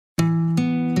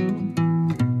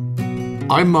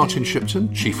I'm Martin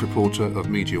Shipton, Chief Reporter of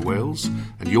Media Wales,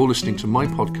 and you're listening to my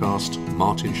podcast,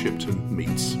 Martin Shipton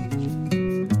Meets.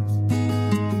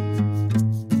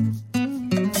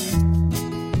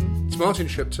 It's Martin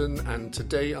Shipton, and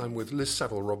today I'm with Liz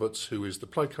Saville-Roberts, who is the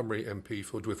Plaid Cymru MP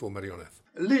for Dwyfor Meirionnydd.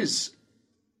 Liz,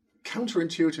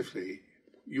 counterintuitively,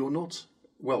 you're not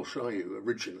Welsh, are you,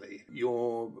 originally?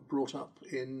 You're brought up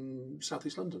in South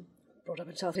East London. Brought up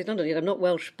in South East London. I'm not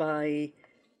Welsh by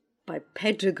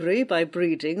pedigree, by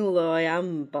breeding, although I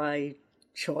am by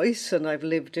choice, and I've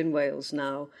lived in Wales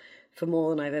now for more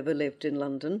than I've ever lived in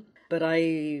London. But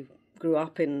I grew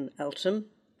up in Eltham,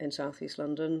 in South East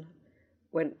London,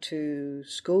 went to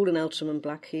school in Eltham and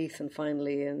Blackheath, and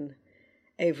finally in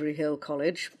Avery Hill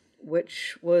College,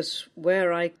 which was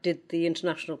where I did the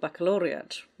International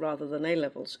Baccalaureate rather than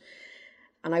A-levels.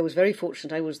 And I was very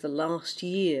fortunate. I was the last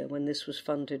year when this was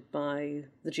funded by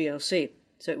the GLC.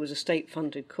 So it was a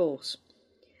state-funded course.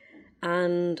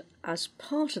 And as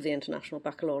part of the International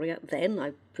Baccalaureate, then,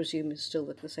 I presume is still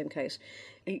the same case,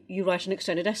 you write an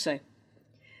extended essay.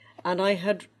 And I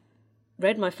had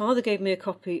read, my father gave me a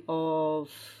copy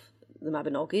of the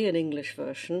Mabinogi, an English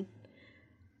version,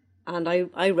 and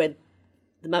I read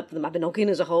the Mabinogion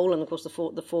as a whole, and of course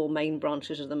the four main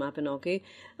branches of the Mabinogi,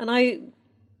 and I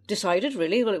decided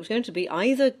really, well, it was going to be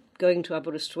either going to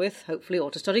Aberystwyth, hopefully,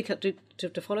 or to study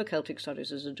to follow Celtic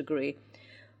studies as a degree,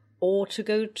 or to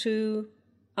go to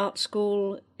art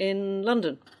school in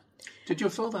London. Did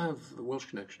your father have Welsh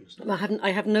connections?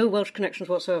 I have no Welsh connections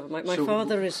whatsoever. My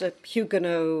father is a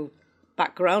Huguenot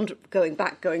background, going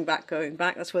back.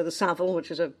 That's where the Saville, which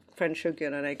is a French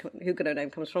Huguenot name,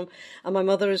 comes from. And my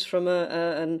mother is from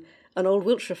an old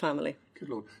Wiltshire family. Good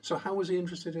Lord. So how was he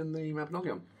interested in the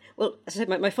Mabinogion? Well, as I said,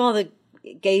 my father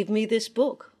gave me this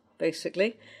book,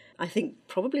 basically. I think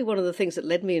probably one of the things that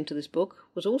led me into this book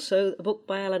was also a book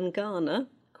by Alan Garner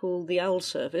called The Owl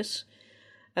Service,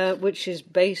 which is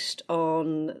based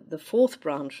on the fourth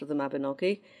branch of the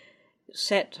Mabinogi,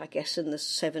 set, I guess, in the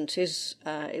 70s.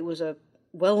 It was a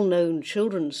well-known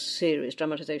children's series,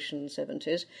 dramatisation in the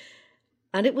 70s,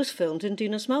 and it was filmed in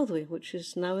Dinas Mawddwy, which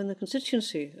is now in the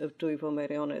constituency of Dwyfor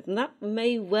Meirionnydd. And that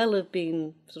may well have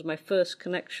been sort of my first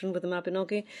connection with the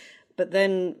Mabinogi. But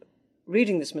then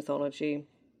reading this mythology,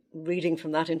 reading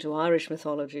from that into Irish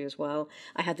mythology as well,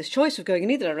 I had this choice of going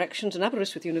in either direction, and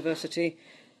Aberystwyth University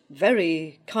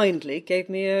very kindly gave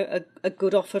me a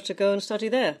good offer to go and study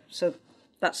there. So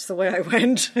that's the way I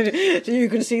went. So you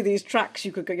can see these tracks,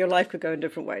 your life could go in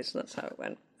different ways, and that's how it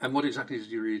went. And what exactly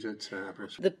did you read at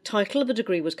Aberystwyth? The title of the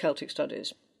degree was Celtic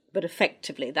Studies, but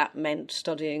effectively that meant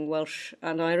studying Welsh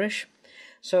and Irish.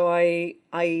 So I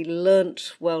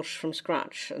learnt Welsh from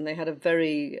scratch, and they had a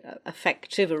very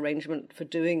effective arrangement for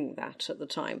doing that at the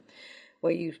time,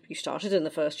 where you started in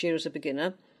the first year as a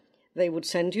beginner. They would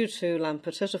send you to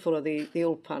Lampeter to follow the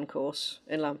Ulpan course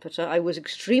in Lampeter. I was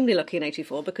extremely lucky in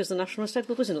 '84 because the National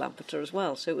Eisteddfod was in Lampeter as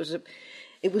well, so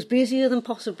it was busier than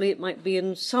possibly it might be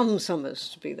in some summers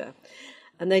to be there.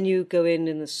 And then you go in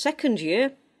the second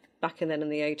year, back in the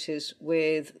 80s,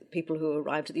 with people who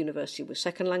arrived at the university with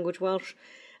second language Welsh.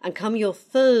 And come your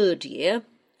third year,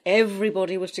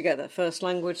 everybody was together. First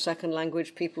language, second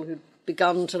language, people who'd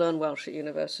begun to learn Welsh at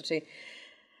university.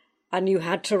 And you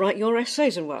had to write your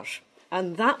essays in Welsh.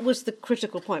 And that was the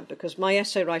critical point, because my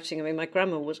essay writing, my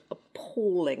grammar was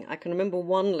appalling. I can remember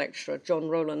one lecturer, John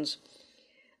Rowlands.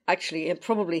 Actually,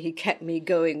 probably he kept me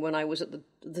going when I was at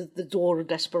the door of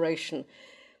desperation,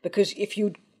 because if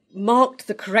you'd marked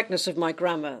the correctness of my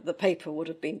grammar, the paper would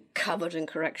have been covered in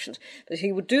corrections. But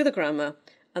he would do the grammar,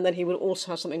 and then he would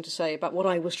also have something to say about what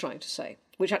I was trying to say,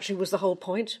 which actually was the whole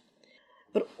point.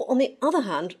 But on the other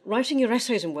hand, writing your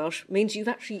essays in Welsh means you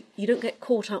don't get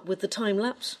caught up with the time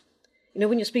lapse.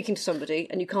 When you're speaking to somebody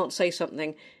and you can't say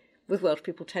something, with Welsh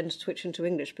people tend to switch into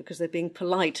English because they're being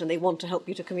polite and they want to help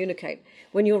you to communicate.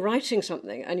 When you're writing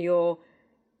something and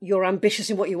you're ambitious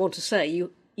in what you want to say,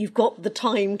 you've got the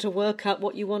time to work out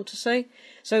what you want to say.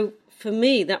 So for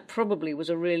me, that probably was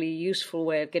a really useful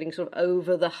way of getting sort of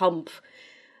over the hump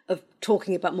of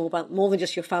talking about more than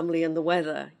just your family and the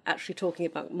weather, actually talking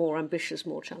about more ambitious,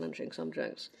 more challenging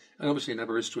subjects. And obviously in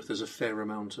Aberystwyth there's a fair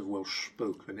amount of Welsh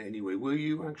spoken anyway. Were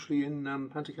you actually in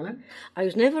Pantycelyn? I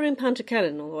was never in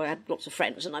Pantycelyn, although I had lots of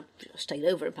friends and I stayed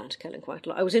over in Pantycelyn quite a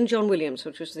lot. I was in John Williams,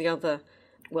 which was the other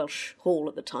Welsh hall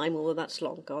at the time, although that's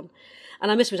long gone.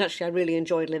 And I must admit, actually, I really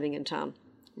enjoyed living in town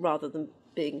rather than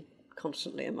being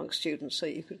constantly amongst students, so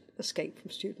you could escape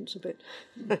from students a bit.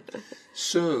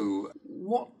 So,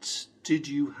 what did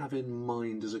you have in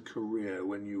mind as a career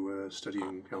when you were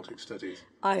studying Celtic Studies?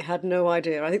 I had no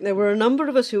idea. I think there were a number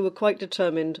of us who were quite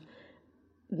determined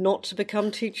not to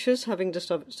become teachers, having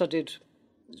just studied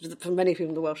for many people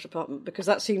in the Welsh department, because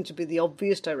that seemed to be the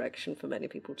obvious direction for many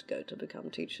people to go to become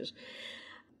teachers.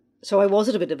 So I was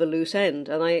at a bit of a loose end,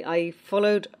 and I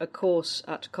followed a course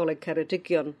at Coleg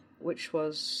Ceredigion, which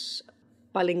was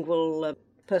bilingual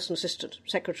personal assistant,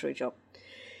 secretary job.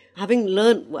 Having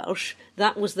learnt Welsh,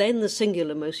 that was then the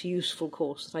singular most useful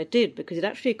course that I did, because it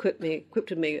actually equipped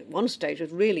me at one stage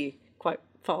with really quite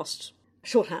fast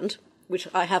shorthand, which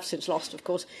I have since lost, of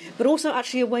course, but also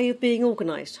actually a way of being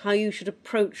organised, how you should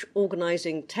approach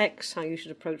organising texts, how you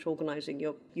should approach organising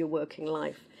your working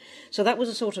life. So that was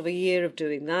a sort of a year of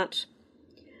doing that.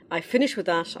 I finished with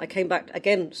that. I came back,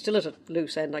 again, still at a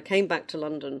loose end, I came back to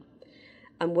London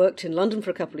and worked in London for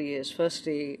a couple of years,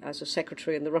 firstly as a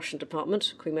secretary in the Russian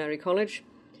department, Queen Mary College.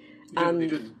 You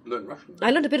did learn Russian? I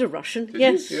learned a bit of Russian, Did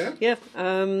yes. you?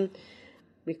 Yeah.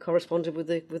 We corresponded with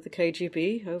the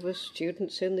KGB over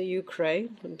students in the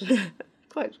Ukraine, and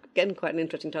quite an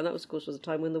interesting time. That was, of course, the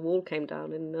time when the wall came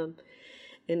down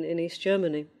in East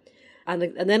Germany, and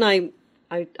then I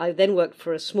then worked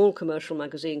for a small commercial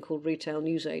magazine called Retail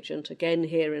Newsagent, again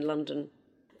here in London.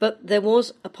 But there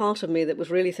was a part of me that was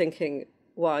really thinking,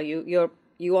 wow,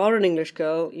 you are an English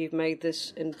girl, you've made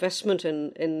this investment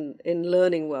in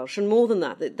learning Welsh, and more than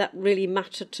that really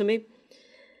mattered to me.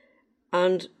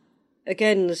 And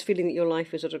again, this feeling that your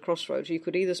life is at a crossroads. You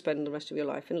could either spend the rest of your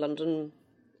life in London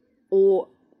or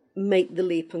make the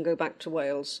leap and go back to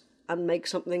Wales and make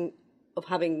something of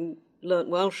having learnt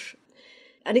Welsh.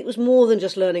 And it was more than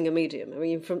just learning a medium. I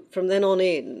mean, from then on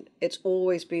in, it's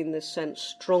always been this sense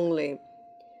strongly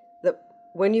that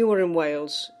when you were in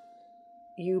Wales,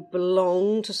 you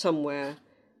belong to somewhere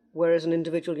where as an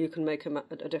individual you can make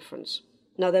a difference.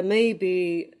 Now, there may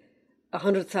be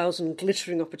 100,000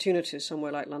 glittering opportunities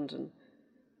somewhere like London,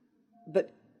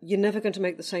 but you're never going to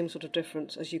make the same sort of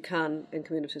difference as you can in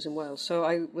communities in Wales. So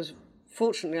I was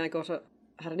fortunately, I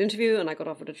had an interview and I got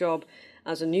offered a job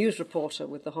as a news reporter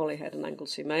with the Holyhead and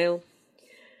Anglesey Mail,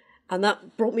 and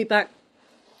that brought me back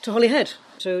to Holyhead,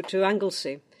 to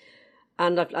Anglesey.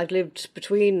 And I've lived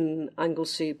between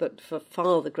Anglesey, but for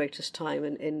far the greatest time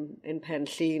in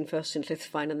Penllyn, first in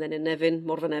Llythfaen and then in Nevin,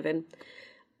 Morfa Nevin.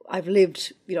 I've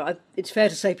lived, it's fair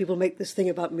to say people make this thing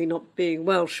about me not being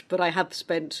Welsh, but I have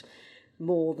spent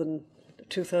more than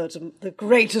 2/3 of the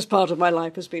greatest part of my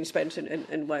life has been spent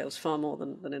in Wales, far more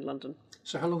than in London.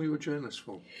 So how long were you a journalist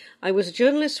for? I was a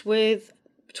journalist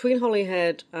between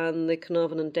Holyhead and the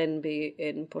Carnarvon and Denbigh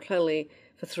in Pwllheli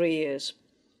for 3 years,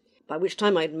 by which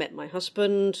time I'd met my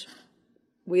husband.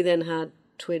 We then had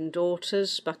twin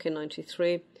daughters back in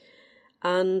 93,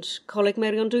 and Coleg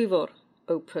Merion Dwyfor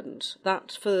opened.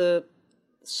 That for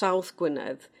South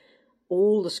Gwynedd,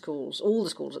 all the schools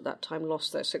at that time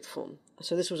lost their sixth form.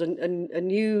 So this was a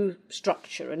new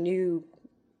structure, a new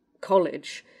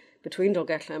college between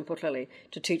Dolgellau and Pwllheli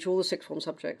to teach all the sixth form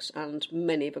subjects and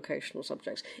many vocational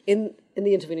subjects. In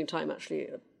the intervening time, actually,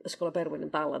 Ysgol Aberwyn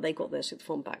and Bala, they got their sixth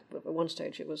form back. But at one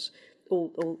stage, it was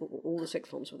all the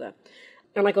sixth forms were there,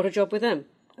 and I got a job with them.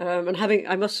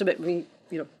 I must admit,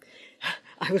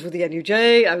 I was with the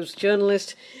NUJ, I was a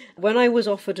journalist. When I was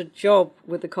offered a job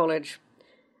with the college,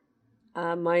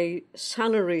 my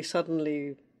salary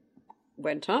suddenly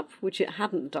went up, which it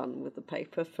hadn't done with the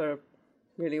paper for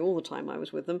really all the time I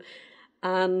was with them,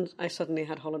 and I suddenly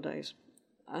had holidays.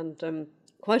 And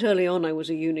quite early on, I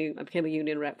became a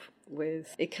union rep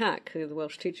with ICAC, the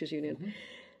Welsh Teachers Union. Mm-hmm.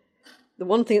 The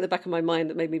one thing at the back of my mind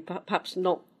that made me perhaps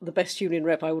not the best union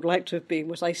rep I would like to have been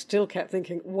was I still kept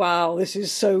thinking, wow, this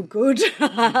is so good,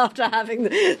 after having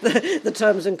the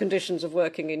terms and conditions of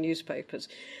working in newspapers.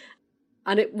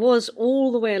 And it was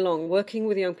all the way along, working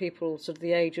with young people sort of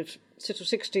the age of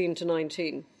 16 to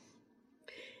 19,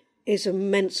 is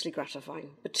immensely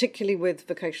gratifying, particularly with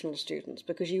vocational students,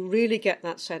 because you really get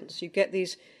that sense. You get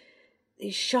these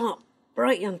sharp,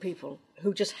 bright young people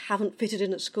who just haven't fitted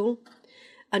in at school.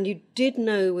 And you did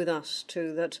know with us,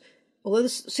 too, that although the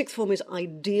sixth form is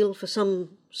ideal for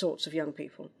some sorts of young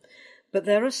people, but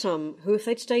there are some who, if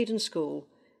they'd stayed in school,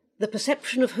 the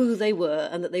perception of who they were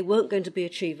and that they weren't going to be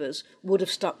achievers would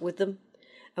have stuck with them.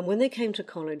 And when they came to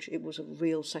college, it was a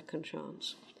real second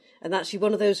chance. And that's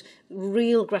one of those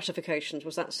real gratifications,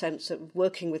 was that sense of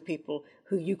working with people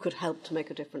who you could help to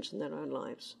make a difference in their own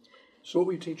lives. So what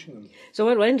were you teaching them? So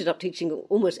I ended up teaching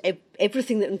almost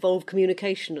everything that involved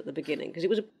communication at the beginning, because it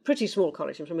was a pretty small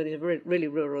college in some of these really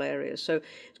rural areas. So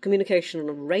it's communication on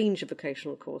a range of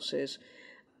vocational courses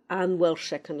and Welsh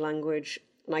second language.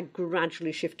 And I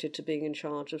gradually shifted to being in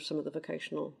charge of some of the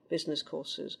vocational business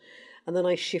courses. And then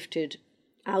I shifted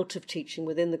out of teaching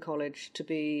within the college to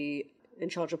be in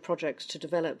charge of projects to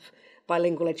develop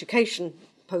bilingual education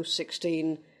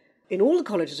post-16 in all the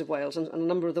colleges of Wales and a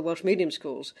number of the Welsh medium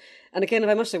schools. And again, if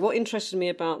I must say, what interested me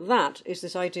about that is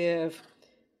this idea of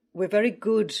we're very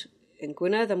good in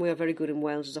Gwynedd and we are very good in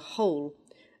Wales as a whole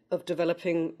of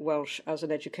developing Welsh as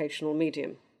an educational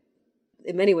medium.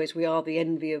 In many ways, we are the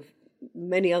envy of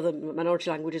many other minority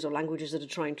languages or languages that are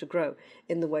trying to grow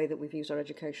in the way that we've used our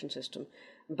education system.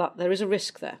 But there is a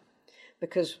risk there,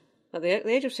 because at the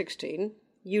age of 16,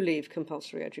 you leave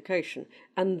compulsory education,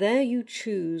 and there you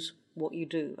choose what you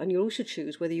do, and you also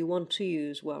choose whether you want to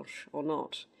use Welsh or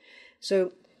not.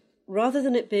 So rather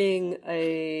than it being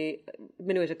a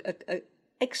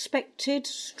expected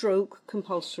stroke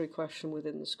compulsory question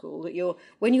within the school, that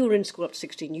when you're in school up to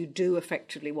 16, you do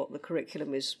effectively what the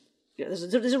curriculum is.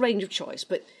 There's a range of choice,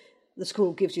 but the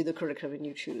school gives you the curriculum and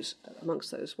you choose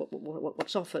amongst those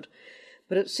what's offered.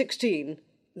 But at 16,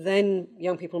 then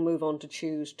young people move on to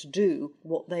choose to do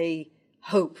what they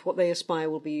hope, what they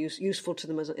aspire will be useful to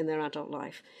them in their adult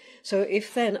life. So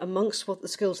if then, amongst the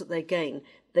skills that they gain,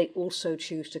 they also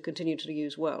choose to continue to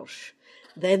use Welsh,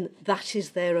 then that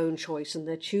is their own choice, and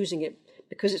they're choosing it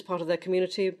because it's part of their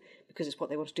community, because it's what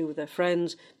they want to do with their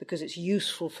friends, because it's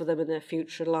useful for them in their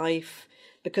future life,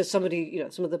 because some of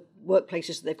the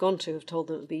workplaces that they've gone to have told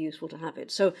them it would be useful to have it.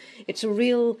 So it's a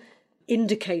real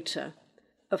indicator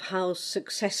of how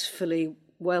successfully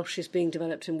Welsh is being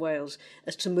developed in Wales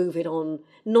as to move it on,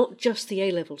 not just the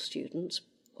A-level students,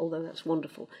 although that's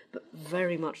wonderful, but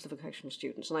very much the vocational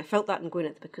students. And I felt that in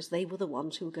Gwynedd because they were the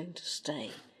ones who were going to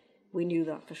stay. We knew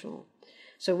that for sure.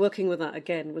 So working with that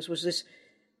again was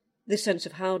this sense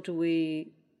of how do we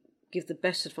give the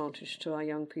best advantage to our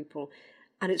young people,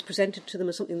 and it's presented to them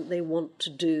as something that they want to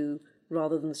do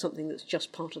rather than something that's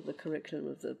just part of the curriculum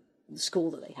of the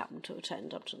school that they happen to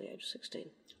attend up to the age of 16.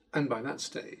 And by that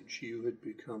stage, you had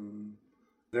become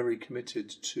very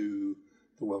committed to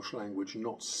the Welsh language,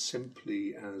 not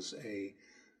simply as a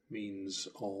means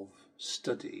of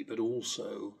study, but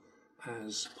also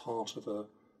as part of a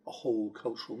whole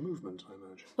cultural movement, I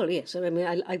imagine. Well, yes. I mean,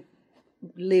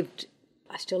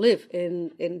 I still live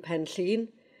in Penllyn.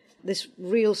 This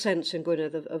real sense in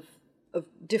Gwynedd of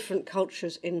different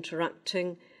cultures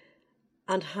interacting,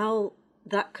 and how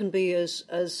that can be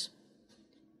as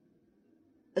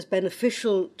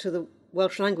beneficial to the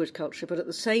Welsh language culture, but at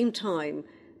the same time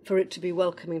for it to be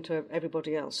welcoming to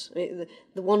everybody else. I mean,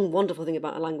 the one wonderful thing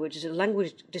about a language is a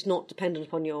language is not dependent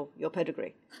upon your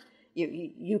pedigree.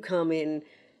 You come in,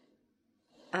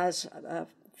 as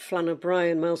Flann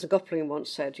O'Brien, Miles O'Goplin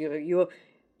once said,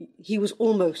 he was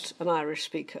almost an Irish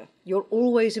speaker. You're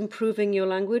always improving your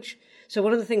language. So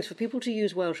one of the things for people to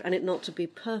use Welsh and it not to be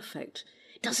perfect,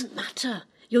 it doesn't matter.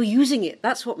 You're using it.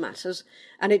 That's what matters.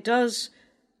 And it does.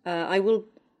 I will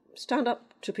stand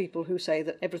up to people who say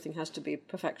that everything has to be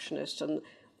perfectionist and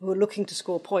who are looking to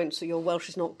score points that your Welsh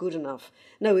is not good enough.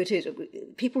 No, it is.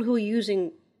 People who are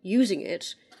using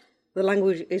it, the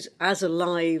language is as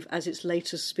alive as its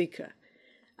latest speaker.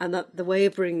 And that the way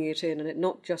of bringing it in, and it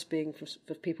not just being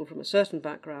for people from a certain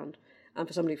background, and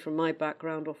for somebody from my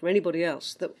background or from anybody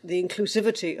else, that the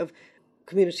inclusivity of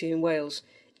community in Wales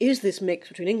is this mix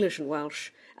between English and Welsh,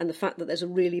 and the fact that there's a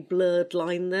really blurred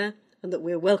line there, and that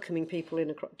we're welcoming people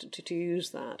in to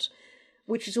use that,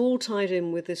 which is all tied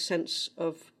in with this sense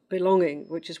of belonging,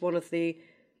 which is one of the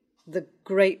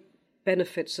great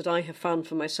benefits that I have found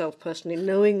for myself personally,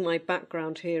 knowing my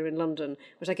background here in London,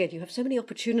 was again, you have so many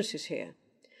opportunities here.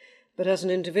 But as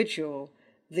an individual,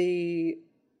 the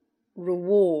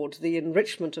reward, the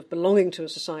enrichment of belonging to a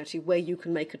society where you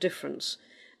can make a difference.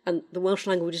 And the Welsh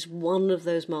language is one of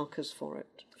those markers for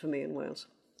it, for me in Wales.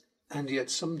 And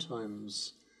yet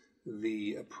sometimes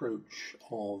the approach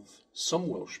of some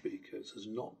Welsh speakers has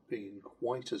not been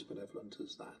quite as benevolent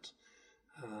as that.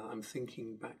 I'm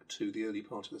thinking back to the early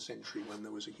part of the century when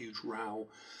there was a huge row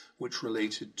which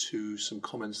related to some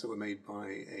comments that were made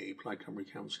by a Plaid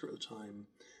Cymru councillor at the time,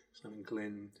 Simon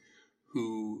Glynn,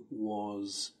 who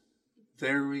was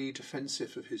very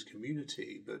defensive of his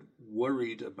community, but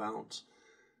worried about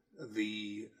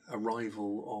the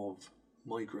arrival of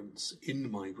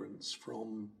immigrants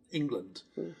from England.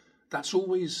 Mm. That's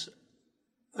always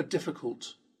a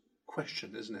difficult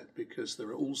question, isn't it? Because there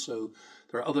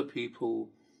are other people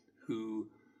who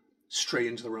stray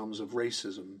into the realms of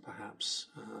racism, perhaps.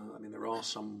 There are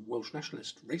some Welsh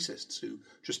nationalist racists who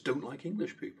just don't like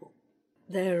English people.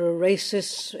 There are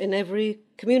racists in every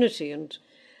community, and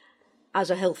as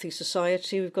a healthy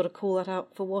society, we've got to call that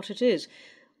out for what it is.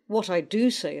 What I do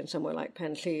say in somewhere like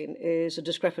Penllyn is a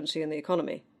discrepancy in the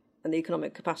economy and the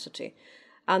economic capacity.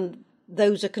 And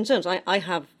those are concerns. I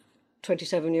have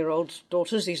 27-year-old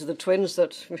daughters. These are the twins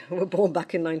that were born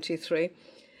back in 93.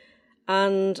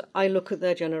 And I look at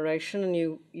their generation and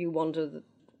you wonder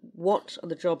what are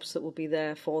the jobs that will be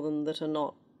there for them that are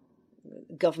not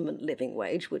government living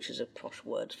wage, which is a posh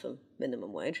word for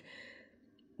minimum wage.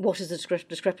 What is the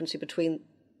discrepancy between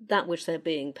that which they're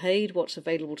being paid, what's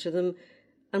available to them,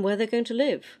 and where they're going to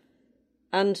live?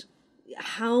 And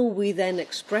how we then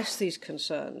express these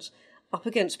concerns up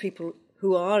against people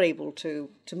who are able to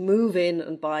move in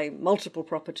and buy multiple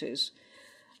properties.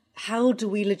 How do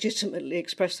we legitimately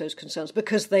express those concerns?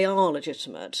 Because they are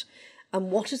legitimate.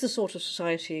 And what is the sort of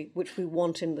society which we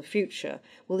want in the future?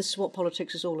 Well, this is what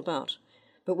politics is all about.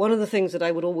 But one of the things that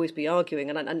I would always be arguing,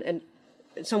 and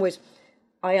in some ways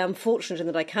I am fortunate in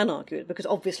that I can argue it, because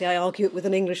obviously I argue it with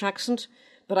an English accent,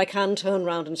 but I can turn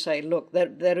around and say, look,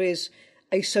 there is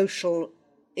a social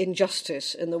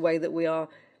injustice in the way that we are,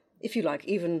 if you like,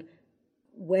 even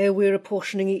where we're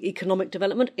apportioning economic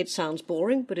development. It sounds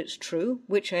boring, but it's true.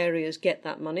 Which areas get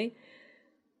that money?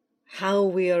 How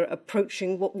we are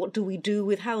approaching, what do we do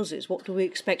with houses? What do we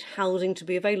expect housing to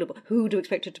be available? Who do we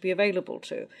expect it to be available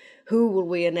to? Who will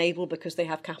we enable because they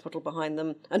have capital behind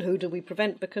them? And who do we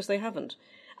prevent because they haven't?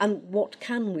 And what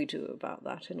can we do about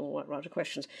that in all that round of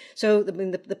questions? So, I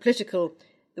mean, the political,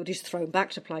 that is thrown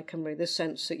back to Plaid Cymru, this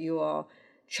sense that you are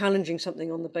challenging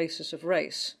something on the basis of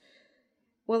race.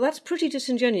 Well, that's pretty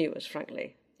disingenuous,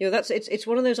 frankly. You know, it's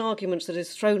one of those arguments that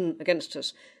is thrown against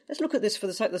us. Let's look at this for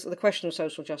the question of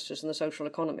social justice and the social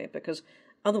economy, because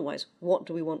otherwise, what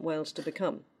do we want Wales to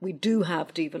become? We do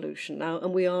have devolution now,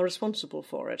 and we are responsible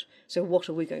for it. So what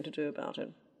are we going to do about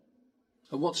it?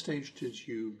 At what stage did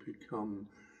you become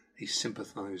a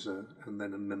sympathiser and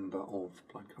then a member of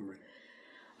Plaid Cymru?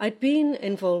 I'd been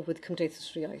involved with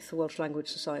Cymdeithas yr Iaith, the Welsh Language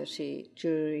Society,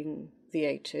 during the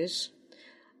 80s.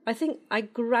 I think I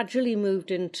gradually moved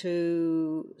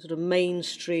into sort of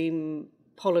mainstream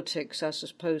politics as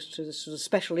opposed to the sort of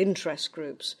special interest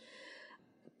groups.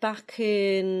 Back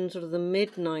in sort of the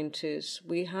mid-90s,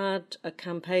 we had a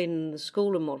campaign in the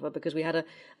school in Morfa because we had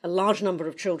a large number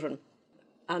of children.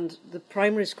 And the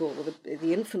primary school, or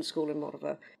the infant school in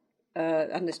Morfa,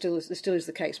 and this still is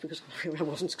the case because I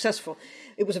wasn't successful.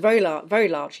 It was a very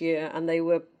large year, and they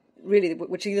were really,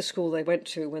 whichever school they went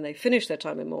to when they finished their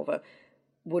time in Morfa,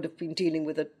 would have been dealing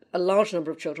with a large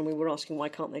number of children. We were asking, why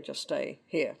can't they just stay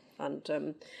here?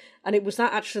 And it was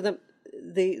that actually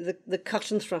the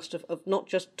cut and thrust of not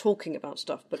just talking about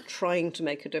stuff, but trying to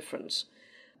make a difference.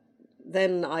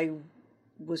 Then I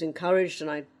was encouraged, and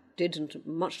I did, and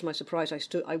much to my surprise,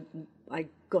 I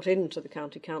got into the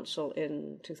county council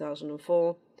in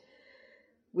 2004.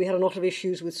 We had a lot of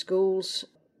issues with schools.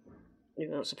 You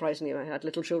know, surprisingly, I had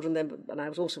little children then, and I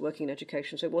was also working in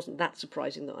education, so it wasn't that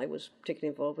surprising that I was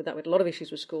particularly involved with that. We had a lot of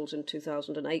issues with schools in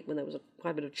 2008 when there was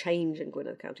quite a bit of change in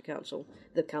Gwynedd County Council,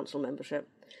 the council membership.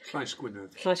 Llais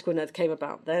Gwynedd came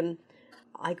about then.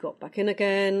 I got back in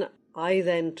again. I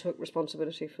then took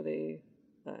responsibility for the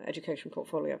education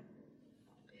portfolio,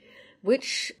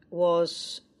 which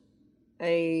was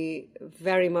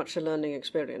very much a learning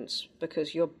experience,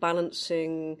 because you're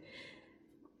balancing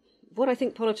what I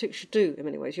think politics should do in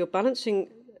many ways. You're balancing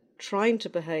trying to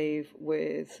behave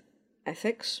with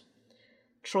ethics,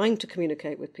 trying to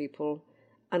communicate with people,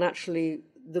 and actually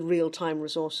the real-time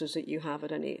resources that you have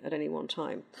at any one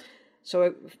time.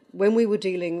 So when we were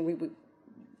dealing,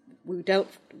 we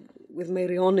dealt with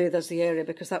Meirionydd as the area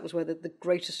because that was where the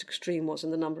greatest extreme was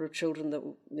in the number of children that,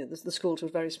 you know, the schools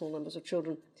with very small numbers of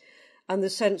children. And the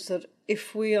sense that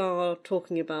if we are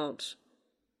talking about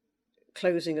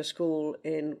closing a school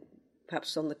in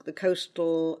perhaps on the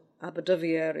coastal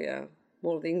Aberdyfi area,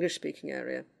 more of the English-speaking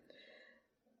area,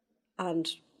 and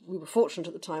we were fortunate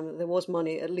at the time that there was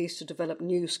money at least to develop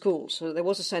new schools. So there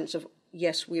was a sense of,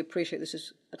 yes, we appreciate this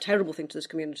is a terrible thing to this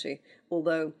community,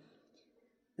 although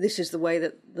this is the way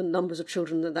that the numbers of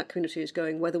children in that community is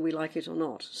going, whether we like it or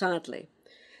not, sadly.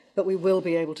 But we will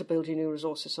be able to build you new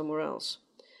resources somewhere else.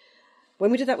 When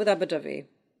we did that with Aberdyfi,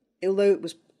 although it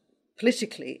was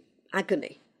politically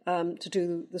agony to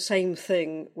do the same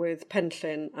thing with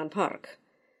Penllyn and Parc,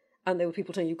 and there were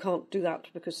people saying, you can't do that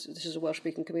because this is a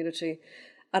Welsh-speaking community,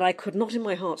 and I could not in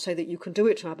my heart say that you can do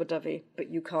it to Aberdyfi, but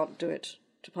you can't do it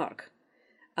to Parc.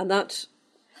 And that,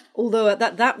 although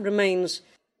that remains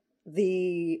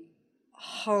the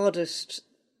hardest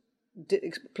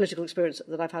political experience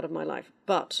that I've had of my life,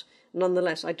 but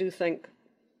nonetheless, I do think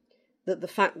that the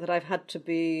fact that I've had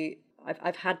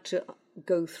to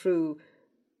go through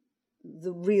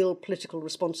the real political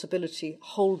responsibility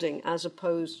holding, as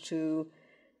opposed to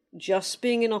just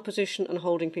being in opposition and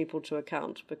holding people to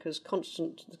account, because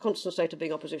the constant state of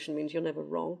being opposition means you're never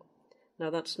wrong. Now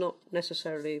that's not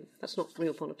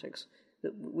real politics.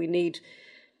 That we need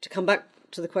to come back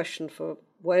to the question for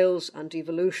Wales and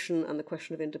devolution and the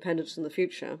question of independence in the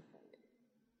future,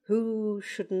 who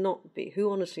should not be?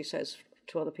 Who honestly says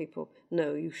to other people,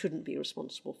 no, you shouldn't be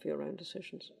responsible for your own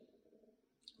decisions?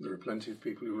 There are plenty of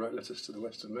people who write letters to the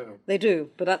Western Mail. They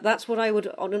do, but that's what I would,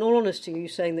 in all honesty, you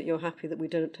saying that you're happy that we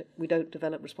don't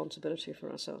develop responsibility for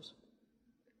ourselves.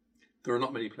 There are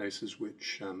not many places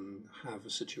which have a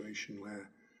situation where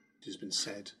it has been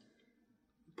said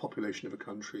the population of a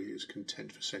country is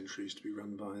content for centuries to be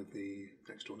run by the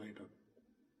next door neighbour.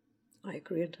 I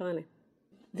agree entirely.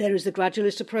 There is the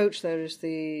gradualist approach. There is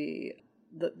the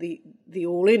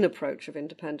all-in approach of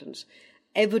independence.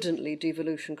 Evidently,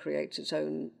 devolution creates its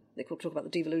own. They could talk about the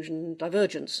devolution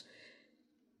divergence.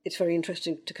 It's very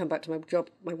interesting to come back to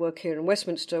my work here in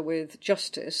Westminster with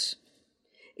justice.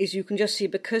 Is you can just see,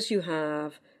 because you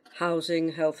have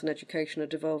housing, health, and education are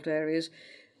devolved areas.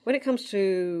 When it comes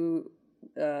to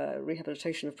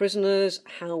rehabilitation of prisoners,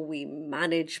 how we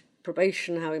manage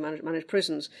probation, how we manage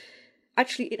prisons.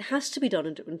 Actually, it has to be done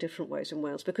in different ways in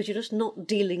Wales, because you're just not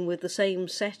dealing with the same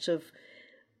set of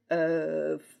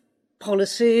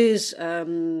policies,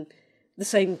 the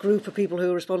same group of people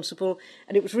who are responsible.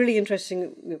 And it was really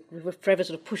interesting. We were forever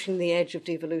sort of pushing the edge of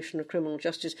devolution of criminal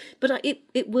justice, but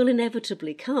it will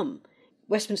inevitably come.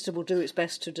 Westminster will do its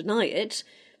best to deny it,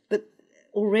 but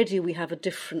already we have a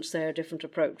difference there, a different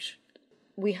approach.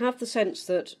 We have the sense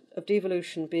that of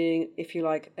devolution being, if you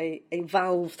like, a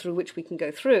valve through which we can go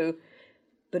through,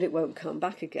 but it won't come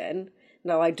back again.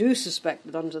 Now, I do suspect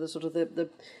that under the sort of the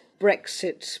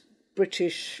Brexit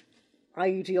British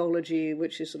ideology,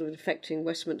 which is sort of affecting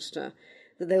Westminster,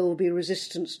 that there will be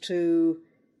resistance to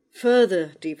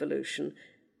further devolution.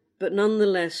 But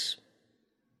nonetheless,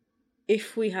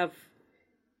 if we have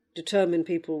determined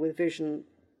people with vision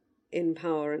in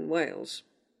power in Wales,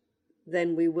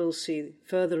 then we will see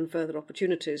further and further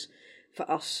opportunities for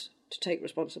us to take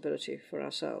responsibility for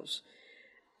ourselves.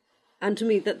 And to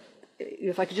me, that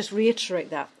if I could just reiterate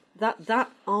that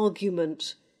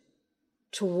argument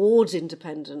towards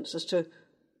independence as to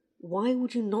why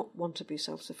would you not want to be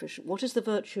self-sufficient? What is the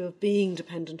virtue of being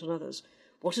dependent on others?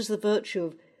 What is the virtue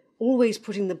of always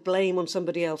putting the blame on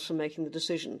somebody else for making the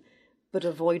decision, but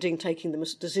avoiding taking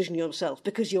the decision yourself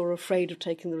because you're afraid of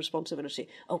taking the responsibility?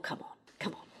 Oh, come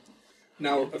on.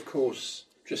 Now, of course,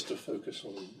 just to focus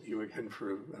on you again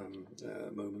for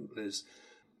a moment, Liz,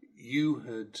 you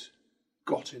had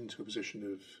got into a position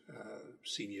of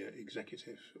senior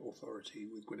executive authority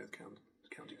with Gwynedd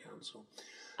County Council.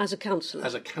 As a councillor.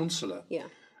 As a councillor. Yeah.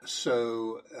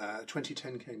 So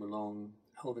 2010 came along,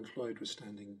 Helvin Floyd was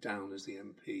standing down as the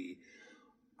MP.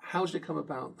 How did it come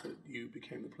about that you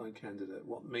became the Plaid candidate?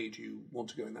 What made you want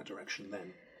to go in that direction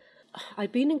then?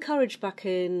 I'd been encouraged back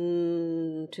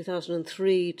in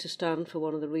 2003 to stand for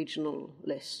one of the regional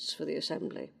lists for the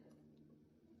Assembly.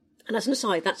 And as an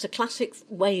aside, that's a classic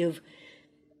way of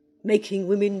making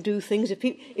women do things. If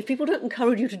people don't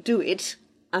encourage you to do it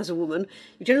as a woman,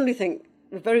 you generally think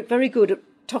we're very, very good at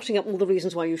totting up all the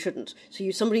reasons why you shouldn't. So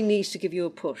somebody needs to give you a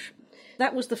push.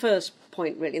 That was the first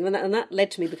point, really, and that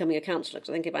led to me becoming a councillor, because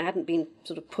I think if I hadn't been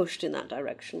sort of pushed in that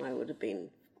direction, I would have been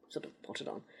sort of potted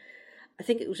on. I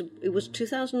think it was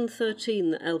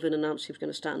 2013 that Elfyn announced he was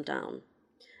going to stand down,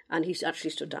 and he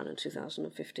actually stood down in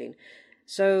 2015.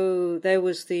 So there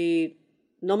was the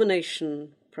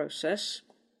nomination process,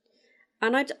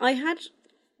 and I had,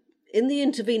 in the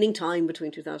intervening time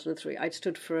between 2003, I'd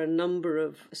stood for a number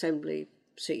of Assembly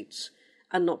seats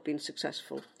and not been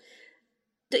successful.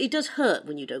 It does hurt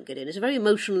when you don't get in. It's a very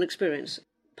emotional experience.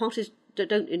 Parties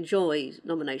don't enjoy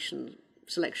nomination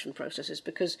selection processes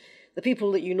because the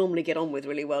people that you normally get on with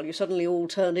really well, you suddenly all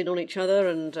turned in on each other,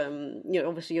 and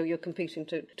obviously you're competing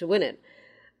to win it.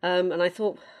 And I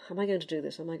thought, am I going to do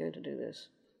this? Am I going to do this?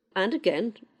 And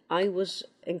again, I was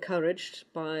encouraged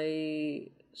by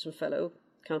some fellow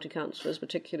county councillors,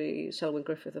 particularly Selwyn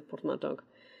Griffith of Porthmadog.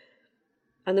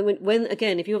 And then when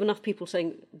again, if you have enough people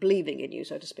believing in you,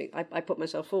 so to speak, I put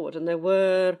myself forward. And there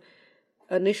were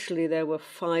 6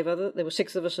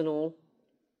 of us in all.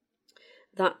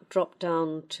 That dropped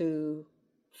down to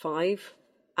 5.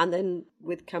 And then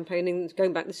with campaigning, this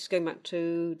is going back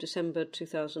to December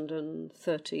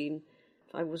 2013,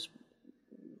 I was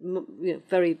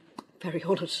very, very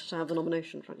honoured to have the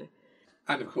nomination, frankly.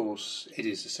 And of course, it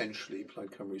is essentially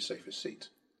Plaid Cymru's safest seat.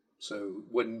 So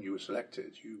when you were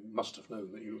selected, you must have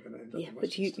known that you were going to end up in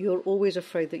Westminster. But you're always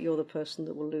afraid that you're the person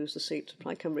that will lose the seat to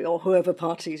Plaid Cymru, or whoever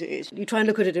party it is. You try and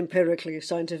look at it empirically,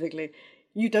 scientifically.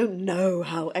 You don't know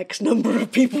how X number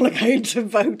of people are going to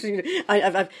vote.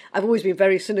 I've always been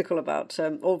very cynical about,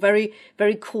 or very,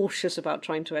 very cautious about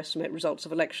trying to estimate results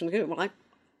of elections.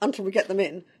 Until we get them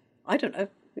in, I don't know.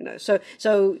 So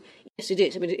yes, it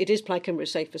is. I mean, it is Plaid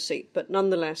Cymru's safest seat, but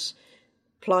nonetheless,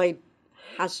 Plaid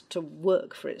has to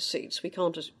work for its seats. We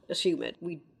can't assume it.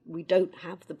 We don't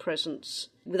have the presence,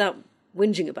 without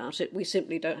whinging about it, we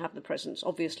simply don't have the presence,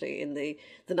 obviously, in the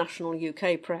national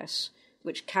UK press,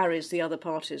 which carries the other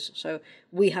parties. So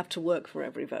we have to work for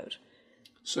every vote.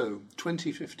 So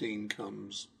 2015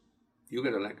 comes, you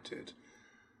get elected.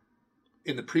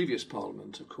 In the previous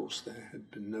Parliament, of course, there had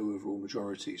been no overall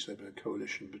majority, so there had been a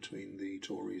coalition between the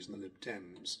Tories and the Lib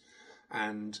Dems.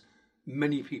 And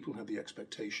many people had the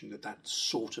expectation that that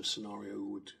sort of scenario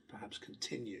would perhaps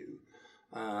continue.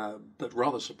 But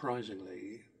rather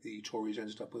surprisingly, the Tories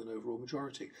ended up with an overall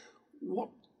majority. What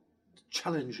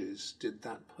challenges did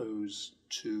that pose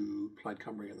to Plaid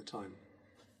Cymru at the time?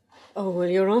 Oh, well,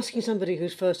 you're asking somebody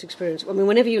whose first experience... I mean,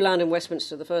 whenever you land in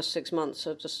Westminster, the first 6 months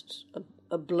are just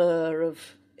a blur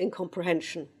of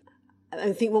incomprehension.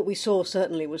 I think what we saw,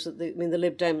 certainly, was that the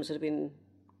Lib Dems had been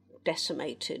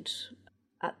decimated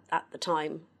at the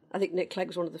time. I think Nick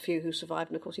Clegg's one of the few who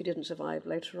survived, and of course he didn't survive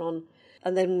later on.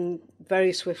 And then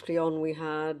very swiftly on we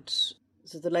had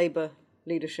the Labour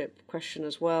leadership question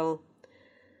as well.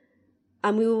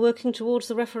 And we were working towards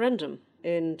the referendum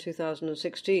in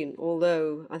 2016,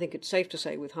 although I think it's safe to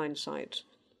say with hindsight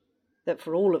that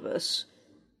for all of us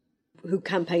who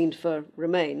campaigned for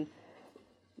Remain,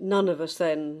 none of us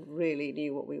then really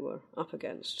knew what we were up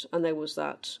against. And there was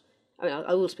that, I mean,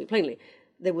 I will speak plainly,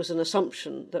 there was an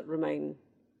assumption that Remain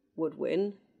would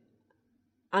win.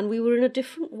 And we were in a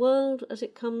different world as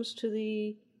it comes to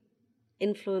the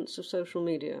influence of social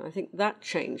media. I think that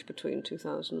changed between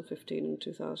 2015 and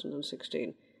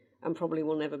 2016 and probably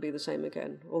will never be the same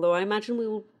again. Although I imagine we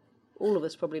will, all of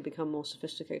us, probably become more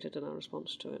sophisticated in our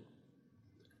response to it.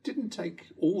 Didn't take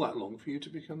all that long for you to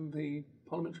become the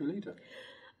parliamentary leader.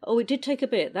 Oh, it did take a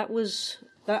bit. That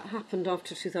happened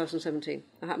after 2017.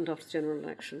 That happened after the general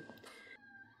election.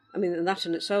 I mean, and that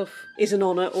in itself is an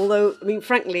honour, although, I mean,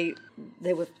 frankly,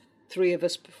 there were 3 of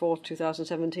us before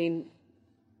 2017.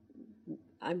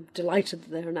 I'm delighted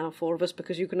that there are now 4 of us,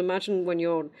 because you can imagine when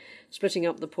you're splitting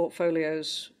up the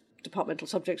portfolios, departmental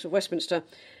subjects of Westminster,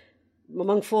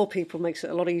 among 4 people makes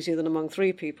it a lot easier than among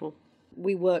 3 people.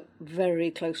 We work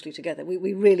very closely together.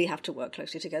 We really have to work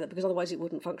closely together, because otherwise it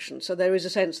wouldn't function. So there is a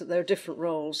sense that there are different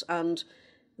roles, and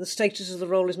the status of the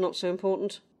role is not so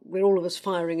important. We're all of us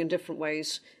firing in different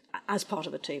ways as part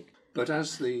of a team. But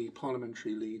as the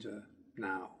parliamentary leader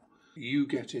now, you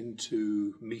get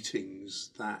into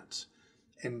meetings that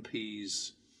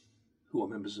MPs who are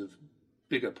members of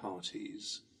bigger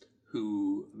parties,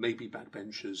 who may be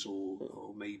backbenchers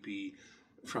or maybe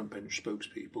front-bench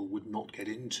spokespeople, would not get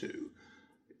into.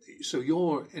 So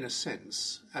you're, in a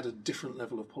sense, at a different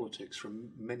level of politics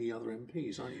from many other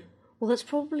MPs, aren't you? Well, that's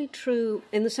probably true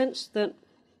in the sense that,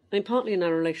 I mean, partly in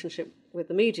our relationship with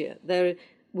the media,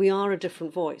 we are a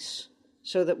different voice,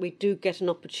 so that we do get an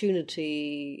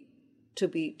opportunity to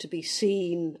be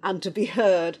seen and to be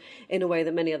heard in a way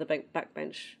that many other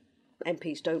backbench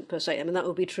MPs don't per se. I mean, that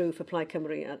would be true for Plaid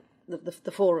Cymru,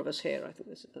 the 4 of us here. I think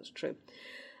that's true.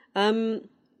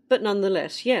 But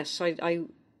nonetheless, yes, I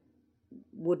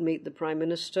would meet the Prime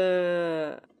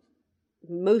Minister,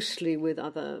 mostly with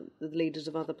the leaders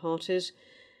of other parties.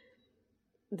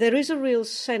 There is a real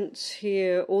sense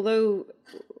here, although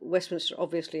Westminster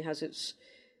obviously has it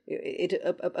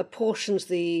apportions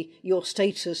your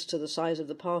status to the size of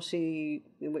the party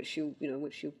in which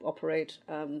you operate,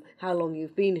 how long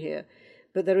you've been here,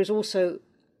 but there is also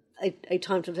a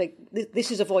time to take.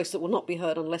 This is a voice that will not be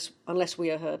heard unless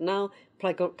we are heard. Now,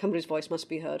 Plaid Cymru's voice must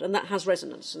be heard, and that has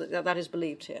resonance. That is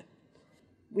believed here.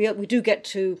 We do get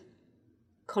to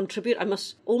contribute. I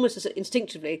must almost as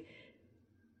instinctively.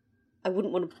 I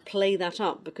wouldn't want to play that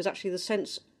up, because actually the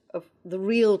sense of the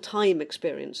real-time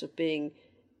experience of being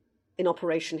in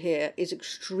operation here is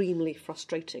extremely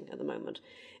frustrating at the moment.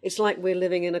 It's like we're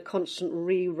living in a constant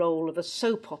re-roll of a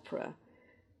soap opera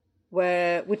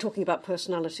where we're talking about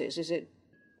personalities. Is it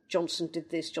Johnson did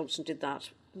this, Johnson did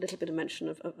that, a little bit of mention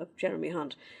of Jeremy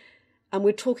Hunt. And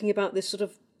we're talking about this sort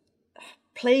of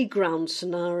playground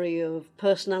scenario of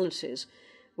personalities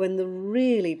when the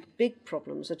really big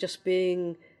problems are just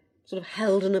being sort of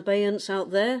held in abeyance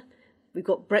out there. We've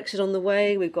got Brexit on the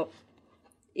way, we've got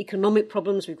economic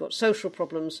problems, we've got social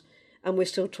problems, and we're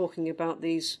still talking about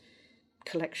these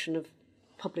collection of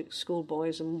public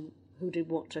schoolboys and who did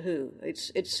what to who.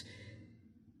 It's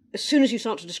as soon as you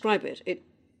start to describe it, it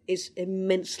is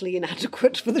immensely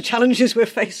inadequate for the challenges we're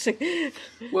facing.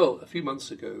 Well, a few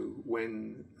months ago,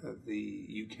 when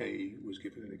the UK was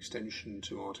given an extension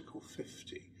to Article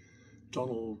 50,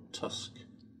 Donald Tusk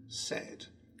said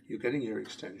you're getting your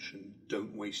extension,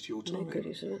 don't waste your time. No good,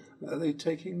 isn't it? Are they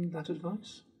taking that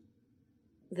advice?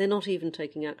 They're not even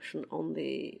taking action on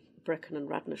the Brecon and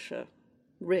Radnorshire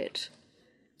writ,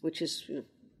 which is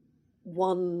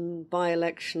one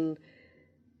by-election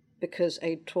because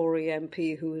a Tory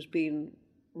MP who has been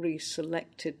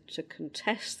reselected to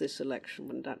contest this election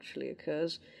when it actually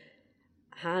occurs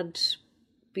had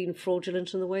been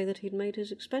fraudulent in the way that he'd made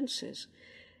his expenses.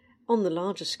 On the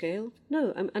larger scale,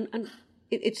 no. And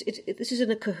this is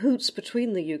in a cahoots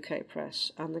between the UK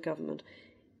press and the government.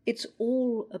 It's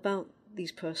all about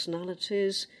these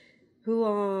personalities who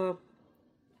are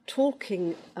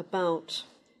talking about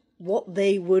what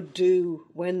they would do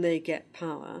when they get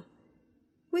power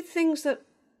with things that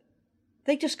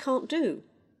they just can't do.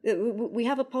 We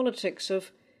have a politics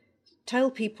of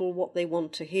tell people what they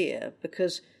want to hear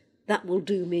because that will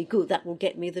do me good, that will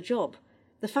get me the job.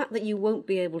 The fact that you won't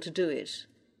be able to do it,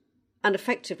 and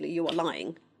effectively you are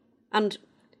lying, and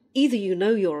either you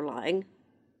know you're lying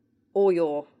or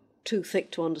you're too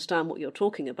thick to understand what you're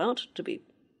talking about, to be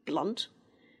blunt,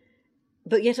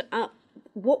 but yet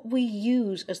what we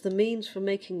use as the means for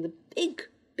making the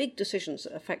big decisions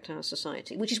that affect our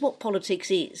society, which is what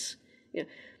politics is,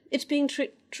 it's being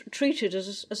treated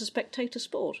as a spectator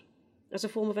sport, as a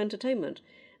form of entertainment.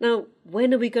 Now,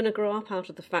 when are we going to grow up out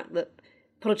of the fact that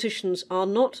politicians are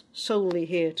not solely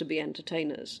here to be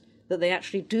entertainers, that they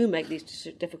actually do make these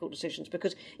difficult decisions?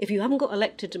 Because if you haven't got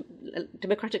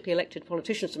democratically elected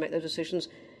politicians to make those decisions,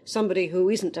 somebody who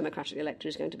isn't democratically elected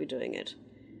is going to be doing it.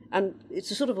 And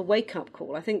it's a sort of a wake-up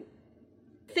call. I think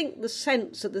the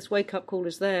sense that this wake-up call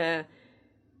is there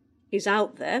is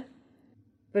out there,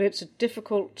 but it's a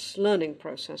difficult learning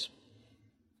process.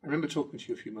 I remember talking to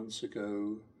you a few months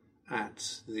ago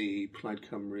at the Plaid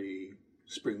Cymru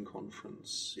Spring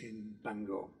Conference in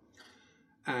Bangor.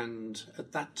 And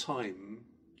at that time,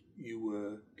 you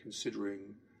were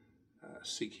considering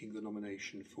seeking the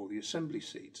nomination for the Assembly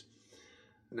seat.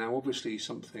 Now, obviously,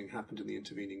 something happened in the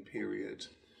intervening period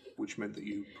which meant that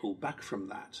you pulled back from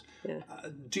that. Yeah.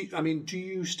 Do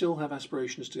you still have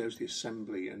aspirations to go to the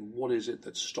Assembly, and what is it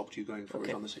that stopped you going for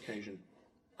it on this occasion?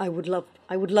 I would love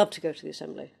to go to the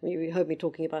Assembly. You heard me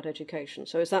talking about education.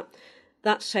 So it's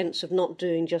that sense of not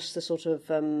doing just the sort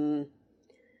of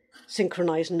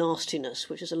synchronised nastiness,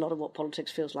 which is a lot of what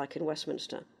politics feels like in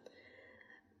Westminster.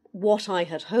 What I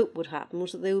had hoped would happen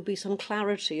was that there would be some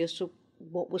clarity as to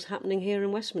what was happening here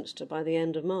in Westminster by the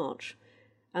end of March.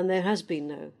 And there has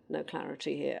been no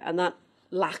clarity here. And that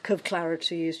lack of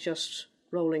clarity is just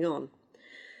rolling on.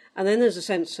 And then there's a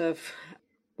sense of,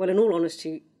 well, in all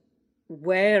honesty,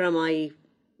 where am I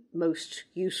most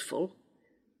useful?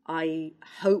 I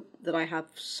hope that I've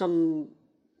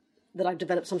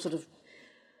developed some sort of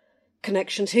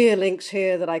connections here, links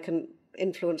here, that I can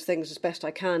influence things as best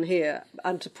I can here.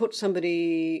 And to put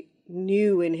somebody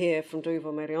new in here from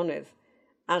Dwyfor Meirionnydd,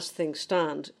 as things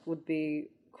stand, would be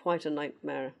quite a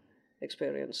nightmare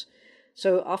experience.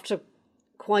 So after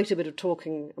quite a bit of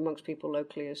talking amongst people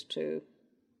locally as to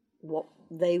what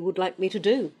they would like me to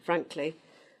do, frankly,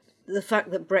 the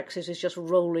fact that Brexit is just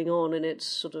rolling on in its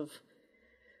sort of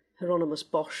Hieronymus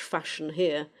Bosch fashion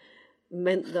here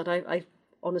meant that I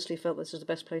honestly felt this is the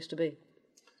best place to be.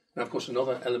 Now, of course,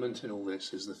 another element in all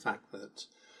this is the fact that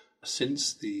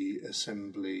since the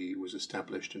Assembly was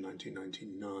established in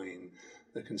 1999,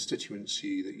 the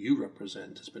constituency that you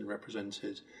represent has been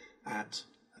represented at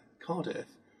Cardiff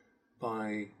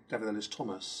by Dafydd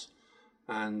Ellis-Thomas.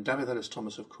 And Dafydd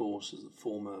Ellis-Thomas, of course, is the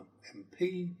former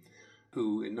MP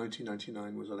who in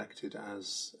 1999 was elected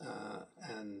as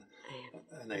an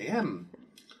AM.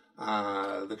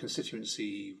 The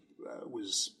constituency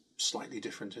was slightly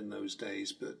different in those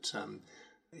days, but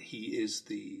he is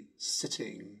the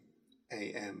sitting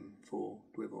AM for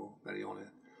Dwyfor Meirionnydd.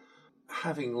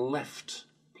 Having left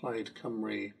Plaid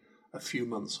Cymru a few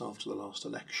months after the last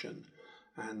election,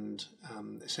 and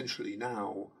essentially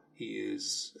now he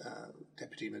is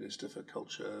Deputy Minister for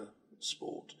Culture,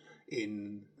 Sport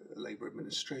in Labour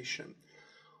administration.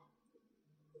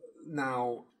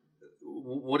 Now,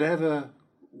 whatever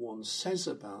one says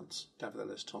about Dafydd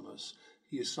Ellis-Thomas,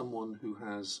 he is someone who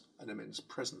has an immense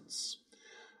presence.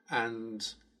 And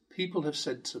people have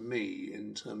said to me,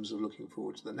 in terms of looking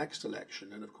forward to the next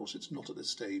election, and of course it's not at this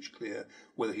stage clear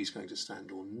whether he's going to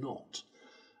stand or not,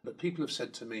 but people have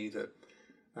said to me that,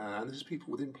 and this is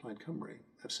people within Plaid Cymru,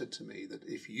 have said to me that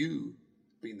if you,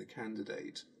 being the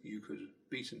candidate, you could have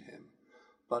beaten him,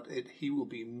 but he will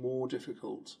be more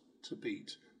difficult to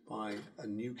beat by a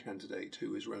new candidate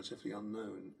who is relatively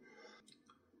unknown.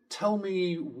 Tell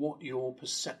me what your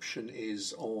perception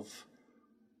is of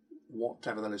what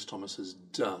Dafydd Ellis-Thomas has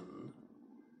done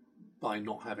by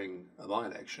not having a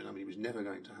by-election. I mean, he was never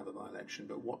going to have a by-election,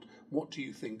 but what do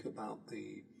you think about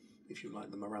the, if you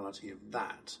like, the morality of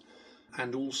that,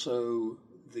 and also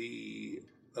the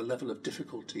level of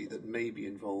difficulty that may be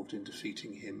involved in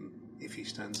defeating him if he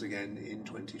stands again in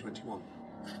 2021?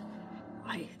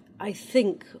 I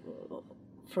think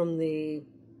from the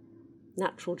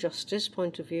natural justice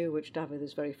point of view, which David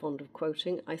is very fond of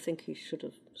quoting, I think he should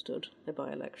have stood a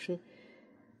by-election.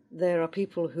 There are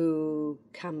people who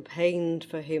campaigned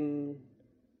for him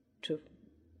to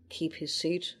keep his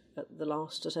seat at the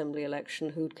last Assembly election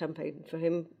who'd campaigned for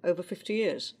him over 50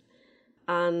 years.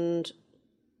 And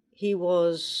he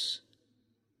was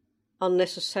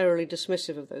unnecessarily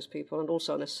dismissive of those people, and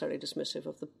also unnecessarily dismissive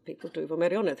of the people of Dwyfor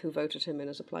Meirionnydd who voted him in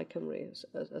as a Plaid Cymru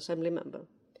as Assembly member.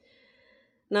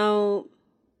 Now,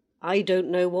 I don't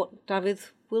know what David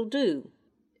will do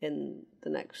in the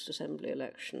next Assembly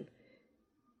election.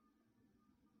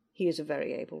 He is a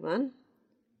very able man,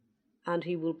 and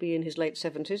he will be in his late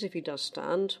 70s if he does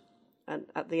stand, and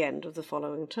at the end of the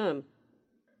following term.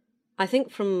 I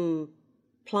think from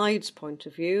Plaid's point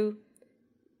of view,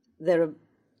 there are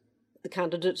the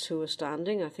candidates who are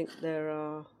standing. I think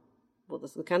the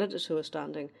candidates who are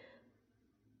standing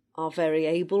are very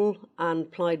able,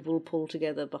 and Plaid will pull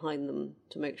together behind them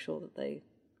to make sure that they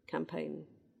campaign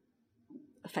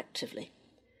effectively.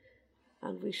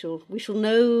 And we shall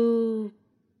know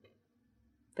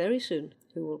very soon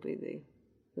who will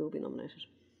be nominated.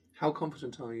 How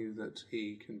confident are you that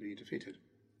he can be defeated?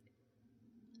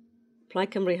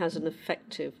 Plaid Cymru has an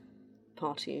effective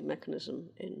party mechanism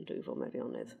in Dwyfor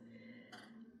Meirionnydd.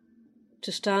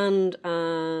 To stand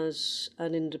as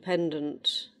an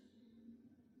independent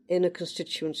in a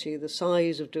constituency the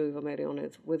size of Dwyfor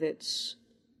Meirionnydd, with its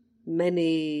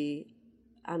many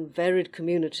and varied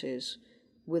communities,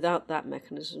 without that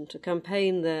mechanism, to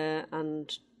campaign there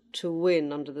and to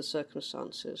win under the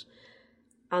circumstances,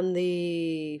 and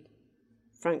the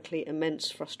frankly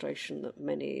immense frustration that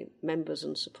many members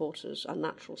and supporters and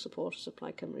natural supporters of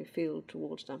Plaid Cymru feel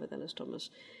towards Dafydd Ellis-Thomas,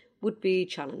 would be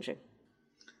challenging.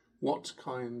 What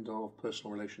kind of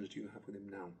personal relations do you have with him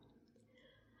now?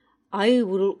 I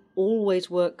will always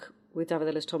work with Dafydd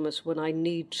Ellis-Thomas when I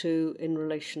need to in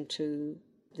relation to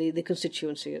the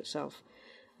constituency itself.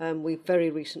 We've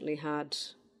very recently had,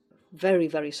 very,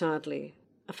 very sadly,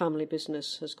 a family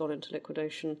business has gone into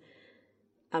liquidation.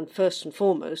 And first and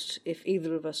foremost, if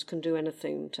either of us can do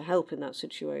anything to help in that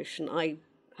situation, I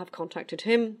have contacted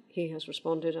him, he has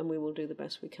responded, and we will do the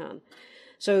best we can.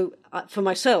 So for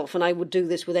myself, and I would do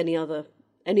this with any other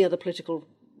political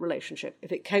relationship,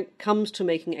 if it comes to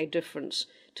making a difference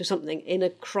to something in a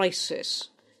crisis,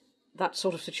 that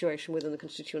sort of situation within the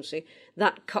constituency,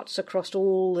 that cuts across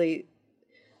all the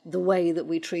way that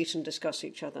we treat and discuss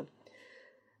each other.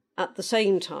 At the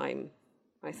same time,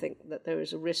 I think that there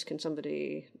is a risk in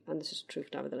somebody, and this is true for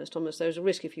Dafydd Ellis-Thomas, there is a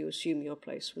risk if you assume your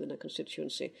place within a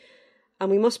constituency. And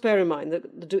we must bear in mind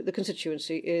that the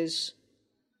constituency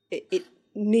it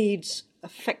needs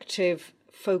effective,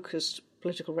 focused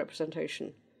political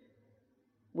representation.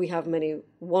 We have many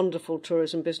wonderful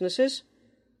tourism businesses,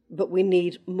 but we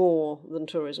need more than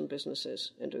tourism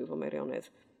businesses in Dwyfor Meirionnydd.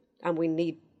 And we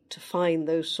need to find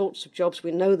those sorts of jobs.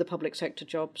 We know the public sector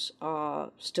jobs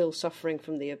are still suffering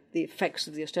from the effects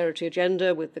of the austerity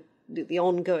agenda with the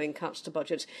ongoing cuts to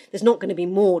budgets. There's not going to be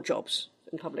more jobs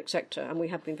in public sector, and we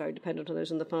have been very dependent on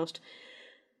those in the past.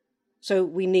 So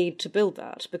we need to build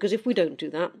that, because if we don't do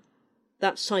that,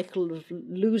 that cycle of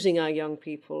losing our young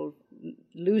people,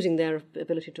 losing their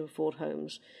ability to afford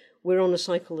homes, we're on a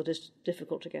cycle that is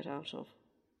difficult to get out of.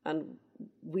 And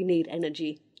we need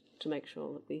energy to make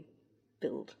sure that we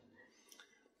build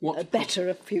a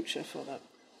better future for that.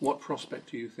 What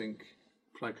prospect do you think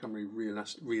Plaid Cymru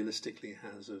realistically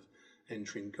has of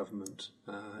entering government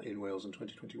in Wales in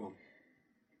 2021?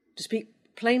 To speak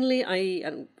plainly,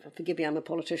 and forgive me, I'm a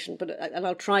politician, and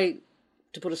I'll try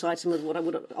to put aside some of what I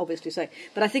would obviously say.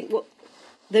 But I think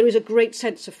there is a great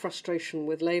sense of frustration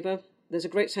with Labour. There's a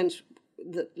great sense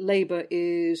that Labour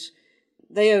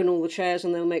they own all the chairs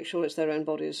and they'll make sure it's their own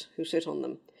bodies who sit on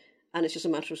them. And it's just a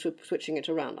matter of switching it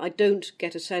around. I don't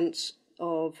get a sense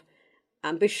of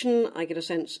ambition. I get a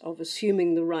sense of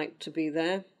assuming the right to be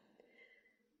there.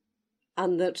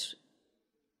 And that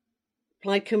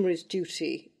Plaid Cymru's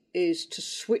duty is to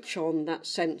switch on that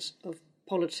sense of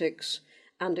politics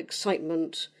and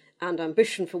excitement and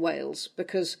ambition for Wales,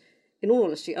 because, in all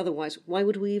honesty, otherwise, why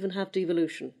would we even have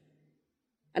devolution?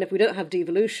 And if we don't have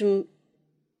devolution,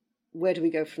 where do we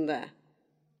go from there?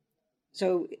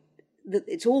 So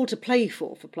it's all to play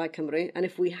for Plaid Cymru, and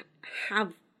if we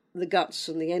have the guts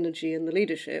and the energy and the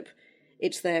leadership,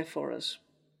 it's there for us.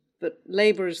 But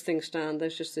Labour, as things stand,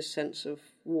 there's just this sense of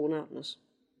worn outness.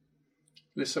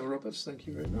 Liz Saville-Roberts, thank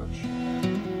you very much.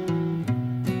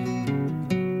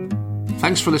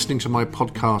 Thanks for listening to my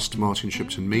podcast, Martin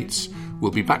Shipton Meets.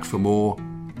 We'll be back for more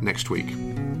next week.